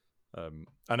 And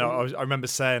I remember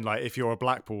saying, like, if you're a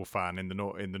Blackpool fan in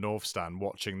the North Stand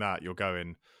watching that, you're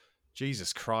going,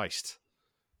 Jesus Christ.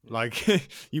 Like,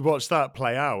 you watch that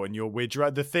play out and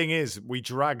the thing is, we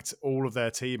dragged all of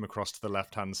their team across to the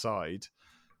left-hand side,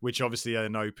 which obviously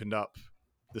then opened up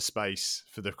the space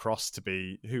for the cross to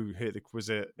be, who hit it? Was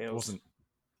it? Mills. Wasn't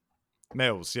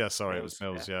Mills? Yeah, sorry, it was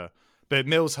Mills. Yeah, but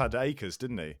Mills had acres,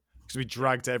 didn't he? because we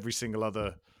dragged every single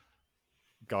other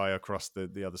guy across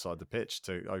the other side of the pitch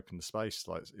to open the space.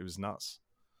 Like, it was nuts.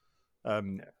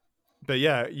 But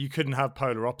yeah, you couldn't have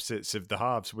polar opposites of the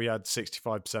halves. We had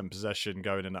 65% possession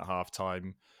going in at half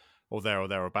time, or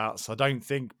thereabouts. I don't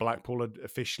think Blackpool had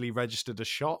officially registered a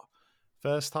shot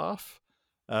first half.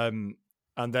 And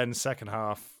then second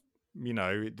half,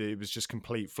 it was just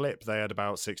complete flip. They had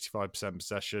about 65%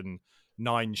 possession,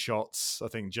 9 shots. I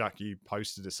think, Jack, you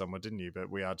posted it somewhere, didn't you? But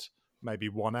we had maybe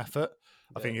 1 effort.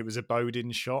 Yeah. I think it was a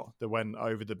Bodin shot that went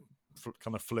over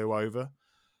kind of flew over.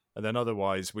 And then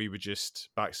otherwise, we were just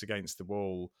backs against the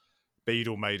wall.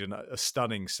 Beadle made a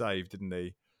stunning save, didn't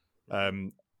he?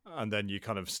 And then you're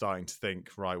kind of starting to think,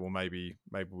 right, well, maybe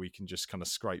we can just kind of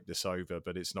scrape this over,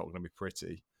 but it's not going to be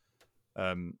pretty.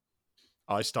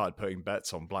 I started putting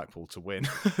bets on Blackpool to win.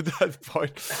 At that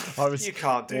point, you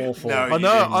can't do awful. No, I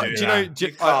know. Do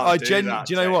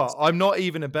you know what? I'm not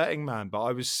even a betting man, but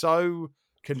I was so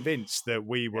convinced that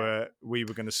we were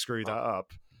going to screw that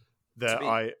up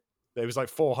that it was like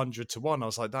 400 to 1. I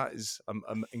was like, that is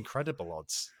incredible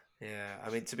odds. Yeah, I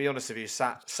mean, to be honest with you,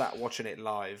 sat watching it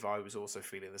live, I was also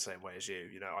feeling the same way as you.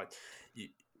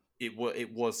 It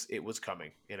was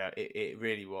coming. It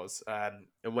really was.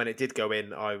 And when it did go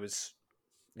in, I was,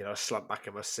 I slumped back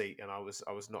in my seat, and I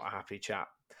was not a happy chap,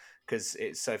 because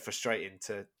it's so frustrating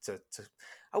to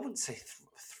I wouldn't say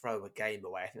throw a game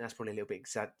away. I think that's probably a little bit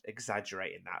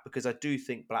exaggerating that, because I do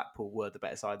think Blackpool were the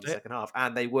better side in the second half,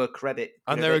 and they were credit.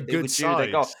 And they're a good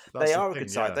side. They are a good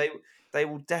side. They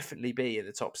will definitely be in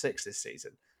the top 6 this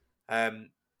season. And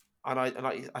I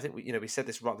think we said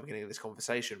this right at the beginning of this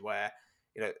conversation, where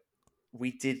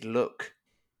we did look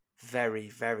very,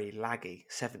 very laggy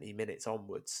 70 minutes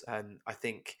onwards, and I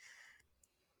think,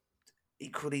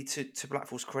 equally to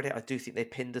Blackpool's credit, I do think they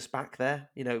pinned us back there.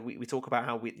 We talk about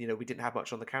how we didn't have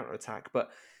much on the counter attack,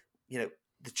 but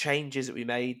the changes that we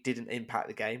made didn't impact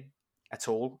the game at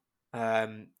all.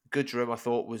 Goodrum, I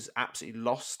thought, was absolutely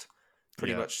lost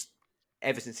pretty much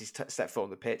ever since he stepped foot on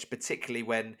the pitch, particularly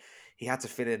when he had to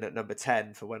fill in at number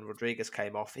 10 for when Rodriguez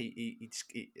came off.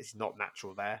 He's not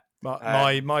natural there.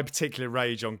 My particular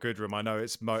rage on Goodrum, I know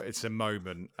it's a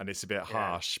moment and it's a bit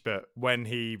harsh, but when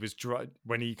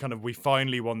we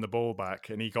finally won the ball back,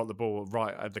 and he got the ball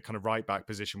right at the kind of right back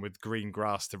position with green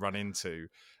grass to run into,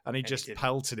 and he just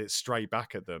pelted it straight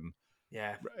back at them.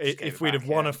 Yeah. If we'd have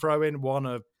won a throw in, won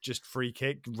a just free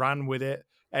kick, ran with it,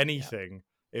 anything. Yeah.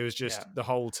 It was just the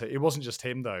whole team. It wasn't just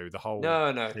him though. The whole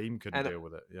team couldn't deal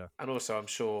with it. Yeah, and also I'm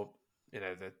sure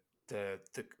the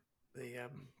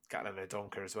Gatland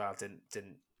O'Donker as well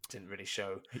didn't really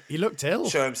show. He looked ill.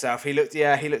 Show himself. He looked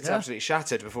absolutely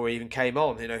shattered before he even came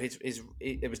on.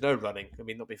 There was no running. I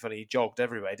mean, not being funny, he jogged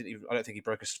everywhere. I don't think he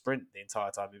broke a sprint the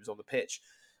entire time he was on the pitch.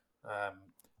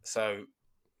 So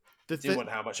you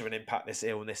wonder how much of an impact this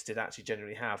illness did actually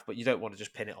generally have, but you don't want to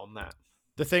just pin it on that.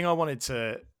 The thing I wanted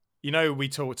to. We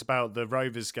talked about the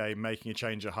Rovers game making a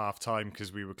change at half time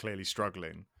because we were clearly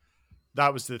struggling.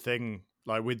 That was the thing.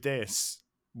 Like, with this,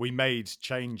 we made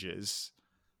changes.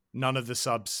 None of the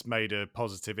subs made a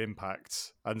positive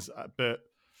impact, but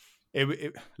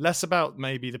it less about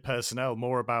maybe the personnel,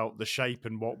 more about the shape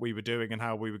and what we were doing and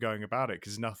how we were going about it,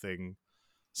 because nothing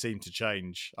seemed to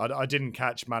change. I didn't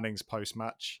catch Manning's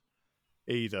post-match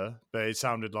either, but it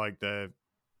sounded like the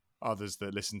others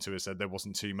that listened to it said there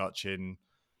wasn't too much in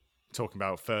talking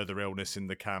about further illness in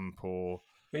the camp or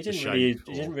he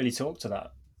didn't really talk to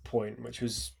that point, which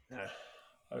was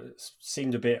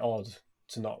seemed a bit odd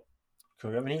to not. I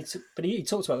mean, he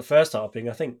talked about the first half being.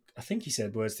 I think he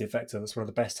said words to the effect of, that's one of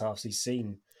the best halves he's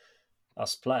seen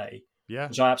us play. Yeah,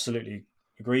 which I absolutely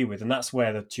agree with, and that's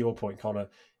where to your point, Connor,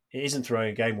 it isn't throwing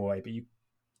a game away, but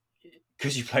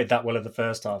because you played that well in the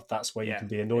first half, that's where you can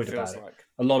be annoyed about it.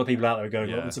 A lot of people out there are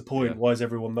going, "What's the point? Why is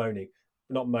everyone moaning?"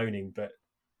 Not moaning, but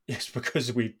it's because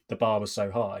the bar was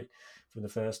so high from the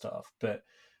first half. But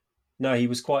no, he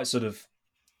was quite sort of,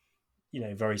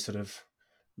 very sort of,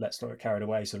 let's not get carried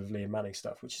away, sort of Liam Manning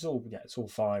stuff, which is all, it's all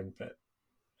fine. But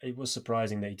it was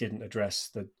surprising that he didn't address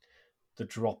the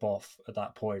drop off at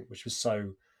that point, which was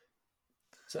so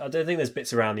I don't think there's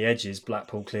bits around the edges.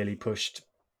 Blackpool clearly pushed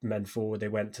men forward. They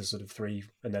went to sort of 3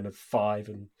 and then a 5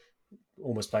 and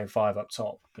almost playing 5 up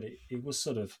top. But it was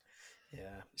sort of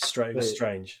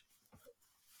strange.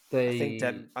 I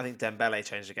think Dembele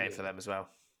changed the game for them as well.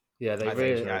 Yeah, they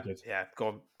really did. Yeah,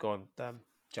 go on,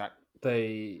 Jack.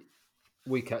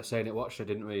 We kept saying it, Watcher,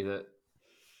 didn't we?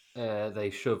 That they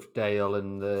shoved Dale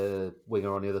and the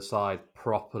winger on the other side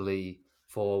properly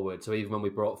forward. So even when we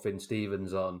brought Finn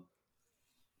Stevens on,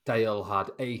 Dale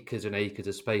had acres and acres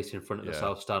of space in front of the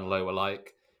south stand lower.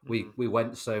 Like we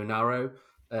went so narrow.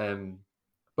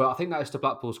 But I think that is to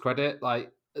Blackpool's credit.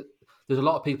 Like, there's a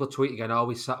lot of people tweeting going, "Oh,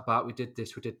 we sat back, we did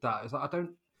this, we did that." It's like, I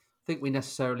don't think we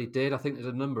necessarily did. I think there's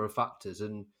a number of factors,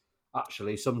 and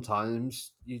actually,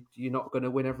 sometimes you're not going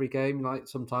to win every game. Like,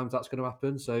 sometimes that's going to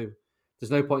happen. So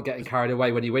there's no point getting carried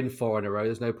away when you win 4 in a row.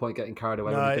 There's no point getting carried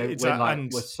away when you don't win.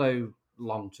 Like, we're so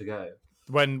long to go.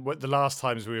 When the last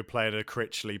times we were playing a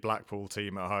Critchley Blackpool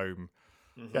team at home,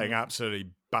 getting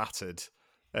absolutely battered,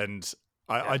 and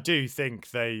I do think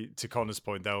to Connor's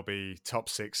point, they'll be top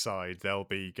 6 side. They'll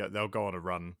go on a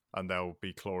run and they'll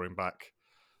be clawing back,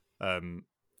 some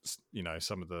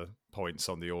of the points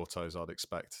on the autos I'd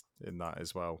expect in that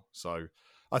as well. So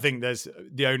I think there's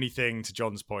the only thing to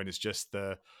John's point is just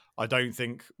I don't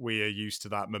think we are used to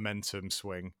that momentum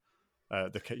swing,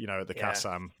 at the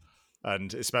Kassam,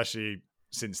 and especially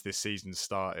since this season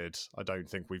started, I don't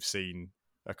think we've seen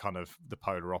a kind of the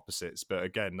polar opposites. But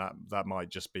again, that might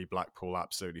just be Blackpool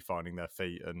absolutely finding their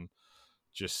feet and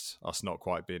just us not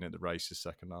quite being in the races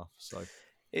second half. So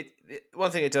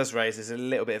one thing it does raise is a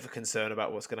little bit of a concern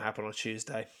about what's going to happen on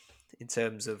Tuesday in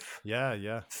terms of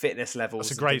fitness levels.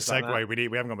 That's a great segue. Like we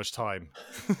haven't got much time.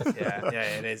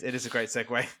 It is. It is a great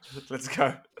segue. Let's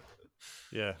go.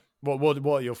 Yeah. What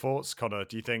are your thoughts, Connor?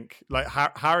 Do you think like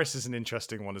Harris is an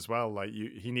interesting one as well? Like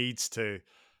he needs to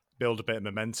build a bit of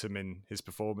momentum in his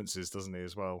performances, doesn't he,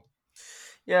 as well?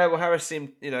 Yeah, well,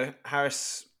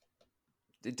 Harris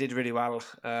did really well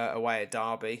away at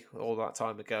Derby all that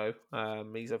time ago. He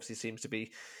obviously seems to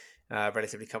be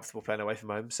relatively comfortable playing away from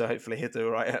home, so hopefully he'll do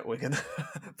all right at Wigan.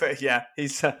 But yeah,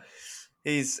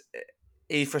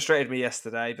 he frustrated me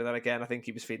yesterday, but then again, I think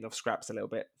he was feeding off scraps a little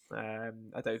bit.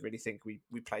 I don't really think we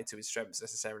played to his strengths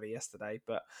necessarily yesterday,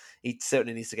 but he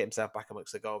certainly needs to get himself back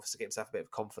amongst the goals to get himself a bit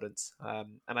of confidence.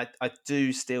 And I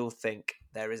do still think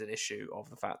there is an issue of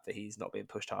the fact that he's not being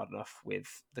pushed hard enough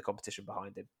with the competition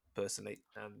behind him, personally.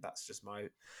 And that's just my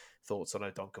thoughts on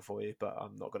O'Donker for you, but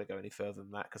I'm not going to go any further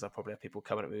than that because I'll probably have people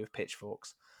coming at me with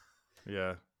pitchforks.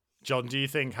 Yeah. John, do you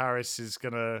think Harris is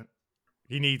going to...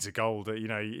 He needs a goal that,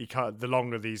 he can't. The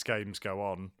longer these games go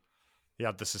on, he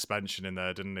had the suspension in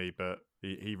there, didn't he? But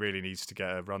he really needs to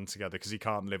get a run together because he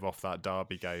can't live off that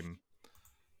Derby game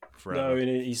forever. No,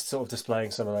 he's sort of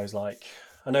displaying some of those, like,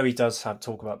 I know he does have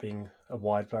talk about being a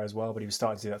wide player as well, but he was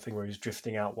starting to do that thing where he was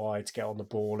drifting out wide to get on the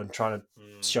ball and trying to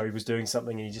show he was doing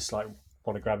something, and you just like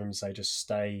want to grab him and say, just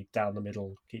stay down the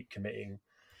middle, keep committing.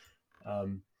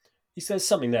 There's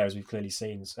something there, as we've clearly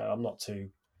seen, so I'm not too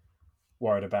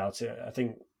worried about it. I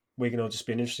think Wigan will just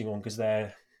be an interesting one because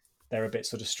they're a bit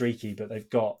sort of streaky, but they've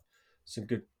got some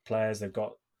good players. They've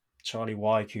got Charlie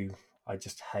Wyke, who I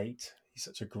just hate. He's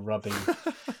such a grubby,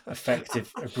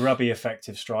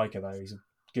 effective striker, though. He's a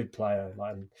good player.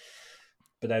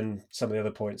 But then some of the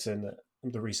other points in that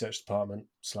the research department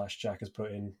 / Jack has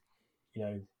put in, they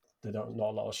don't not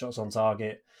a lot of shots on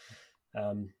target.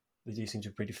 They do seem to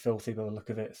be pretty filthy by the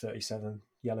look of it. 37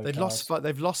 yellow cards.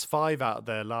 They've lost 5 out of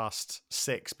their last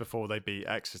 6 before they beat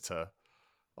Exeter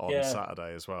on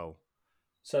Saturday as well.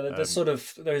 So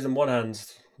there is on one hand,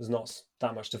 there's not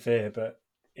that much to fear, but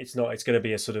it's going to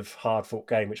be a sort of hard fought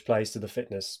game which plays to the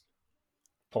fitness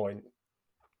point,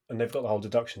 and they've got the whole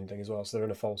deduction thing as well. So they're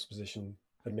in a false position,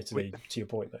 admittedly. To your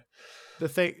point, though, the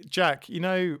thing, Jack,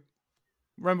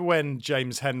 remember when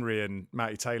James Henry and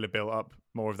Matty Taylor built up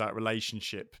more of that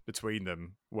relationship between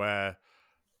them, where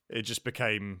it just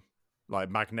became like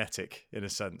magnetic in a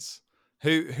sense?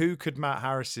 Who could Matt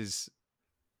Harris?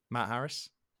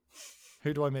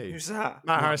 Who do I mean? Who's that?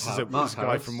 Matt Harris is a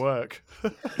guy from work.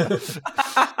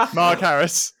 Mark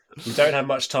Harris. You don't have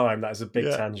much time. That is a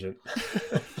big tangent.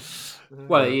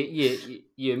 Well, you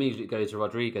immediately go to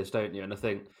Rodriguez, don't you? And I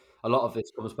think a lot of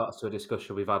this comes back to a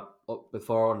discussion we've had up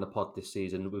before on the pod this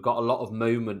season. We've got a lot of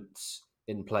moments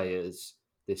in players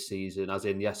this season, as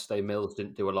in yesterday Mills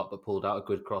didn't do a lot but pulled out a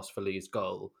good cross for Lee's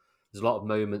goal. There's a lot of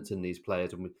moments in these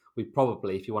players, and we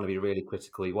probably, if you want to be really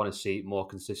critical, you want to see it more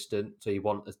consistent. So you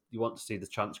want to see the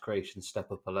chance creation step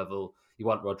up a level. You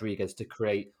want Rodriguez to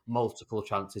create multiple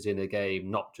chances in a game,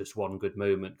 not just one good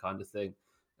moment kind of thing.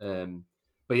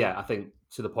 But yeah, I think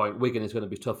to the point, Wigan is going to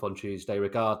be tough on Tuesday,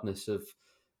 regardless of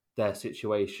their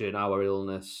situation, our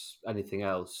illness, anything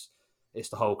else. It's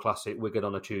the whole classic Wigan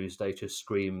on a Tuesday just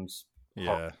screams,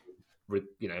 anyway. Do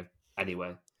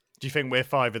you think we're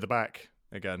 5 at the back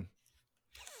again?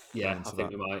 Yeah, I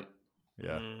think we might.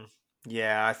 Yeah.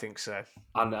 Yeah, I think so.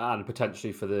 And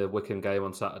potentially for the Wycombe game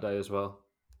on Saturday as well.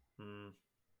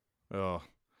 Oh,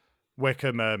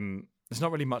 Wycombe, there's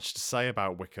not really much to say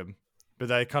about Wycombe, but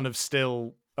they're kind of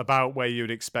still about where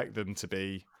you'd expect them to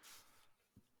be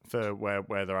for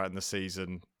where they're at in the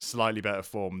season. Slightly better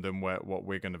form than what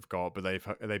Wigan have got, but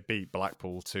they beat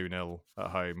Blackpool 2-0 at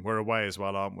home. We're away as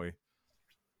well, aren't we?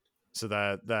 So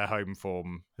their home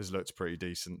form has looked pretty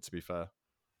decent, to be fair.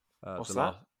 What's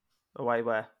that? Away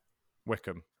where?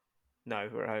 Wycombe. No,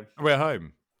 we're at home. We're at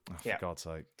home. Oh, for God's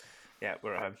sake. Yeah,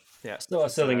 we're at home. Yeah. I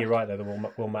still think you're right though.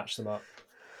 That we'll match them up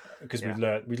because we've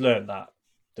learned that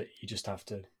you just have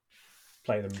to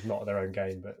play them not their own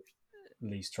game, but at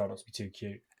least try not to be too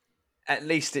cute. At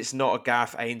least it's not a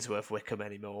Gareth Ainsworth Wycombe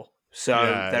anymore. So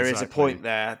there is a point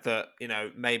there that,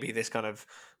 maybe this kind of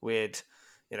weird,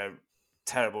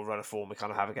 terrible run of form we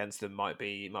kind of have against them might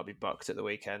be bucked at the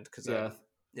weekend because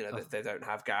they don't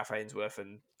have Gareth Ainsworth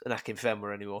and Akin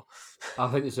Fenwer anymore. I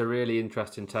think it's a really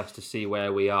interesting test to see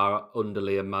where we are under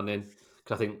Liam Manning.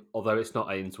 Because I think, although it's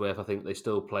not Ainsworth, I think they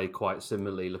still play quite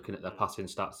similarly. Looking at their passing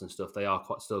stats and stuff, they are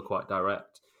still quite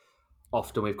direct.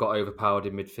 Often we've got overpowered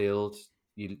in midfield.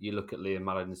 You look at Liam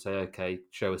Manning and say, okay,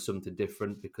 show us something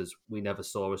different, because we never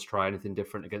saw us try anything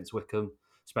different against Wycombe,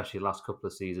 especially the last couple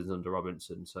of seasons under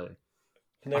Robinson. So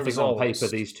I think on paper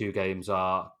these two games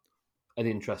are an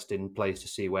interesting place to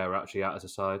see where we're actually at as a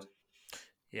side.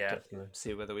 Yeah, definitely.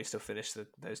 See whether we still finish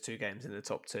those two games in the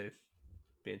top two.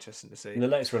 Be interesting to see. And the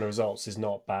latest run of results is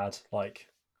not bad. Like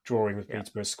drawing with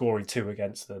Peterborough, scoring 2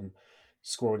 against them,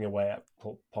 scoring away at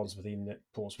Portsmouth, even at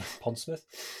Portsmouth.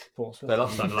 They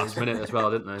lost that in the last minute as well,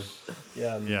 didn't they?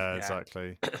 Yeah,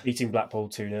 exactly. Beating Blackpool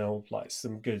 2-0, like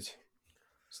some good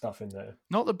stuff in there.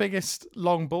 Not the biggest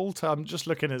long ball. I'm just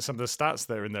looking at some of the stats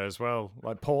that are in there as well.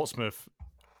 Like Portsmouth,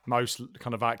 most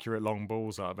kind of accurate long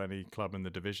balls out of any club in the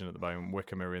division at the moment.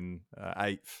 Wycombe are in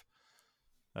 8th.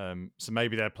 So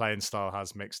maybe their playing style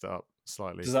has mixed up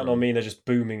slightly. Does that not mean they're just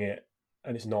booming it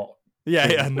and it's not? Not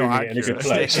accurate.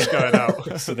 It's just going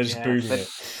out. So they're just booming it.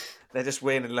 They're just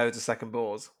winning loads of second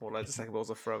balls, or loads of second balls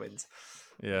or throw-ins.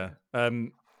 Yeah.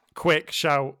 Quick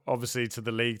shout, obviously, to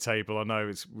the league table. I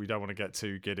know we don't want to get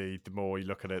too giddy. The more you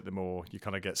look at it, the more you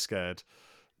kind of get scared.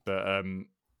 But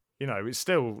it's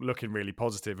still looking really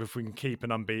positive. If we can keep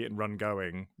an unbeaten run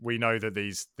going, we know that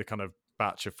the kind of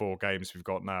batch of 4 games we've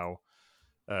got now.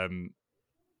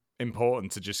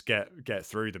 Important to just get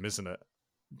through them, isn't it?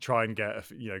 Try and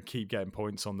keep getting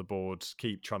points on the board,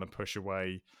 keep trying to push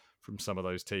away from some of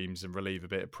those teams and relieve a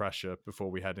bit of pressure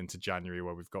before we head into January,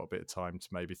 where we've got a bit of time to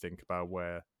maybe think about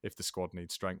if the squad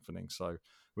needs strengthening. So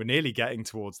we're nearly getting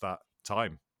towards that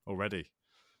time already,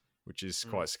 which is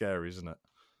quite scary, isn't it?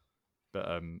 But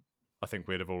I think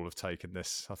we'd have all taken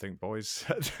this, boys,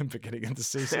 at the beginning of the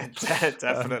season.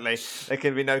 Definitely. There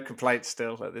can be no complaints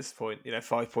still at this point.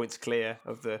 5 points clear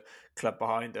of the club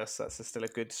behind us. That's still a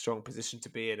good, strong position to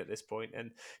be in at this point. And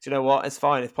do you know what? It's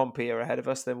fine. If Pompey are ahead of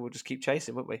us, then we'll just keep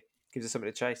chasing, won't we? Gives us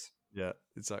something to chase. Yeah,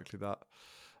 exactly that.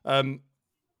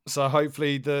 So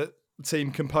hopefully the team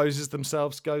composes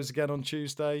themselves, goes again on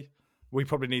Tuesday. We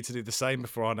probably need to do the same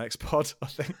before our next pod, I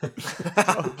think.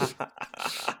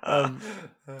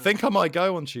 Think I might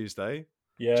go on Tuesday.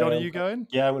 Yeah, John, are you going?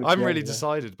 Yeah, I'm really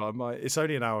decided, but I might. It's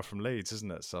only an hour from Leeds,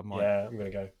 isn't it? So I might. Yeah, I'm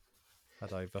going to go.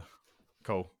 Head over.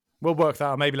 Cool. We'll work that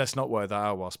out. Maybe let's not work that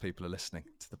out whilst people are listening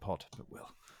to the pod, but we'll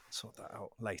sort that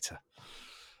out later.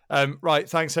 Right.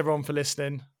 Thanks everyone for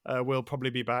listening. We'll probably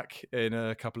be back in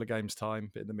a couple of games'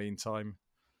 time, but in the meantime,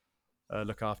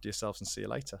 look after yourselves and see you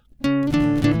later.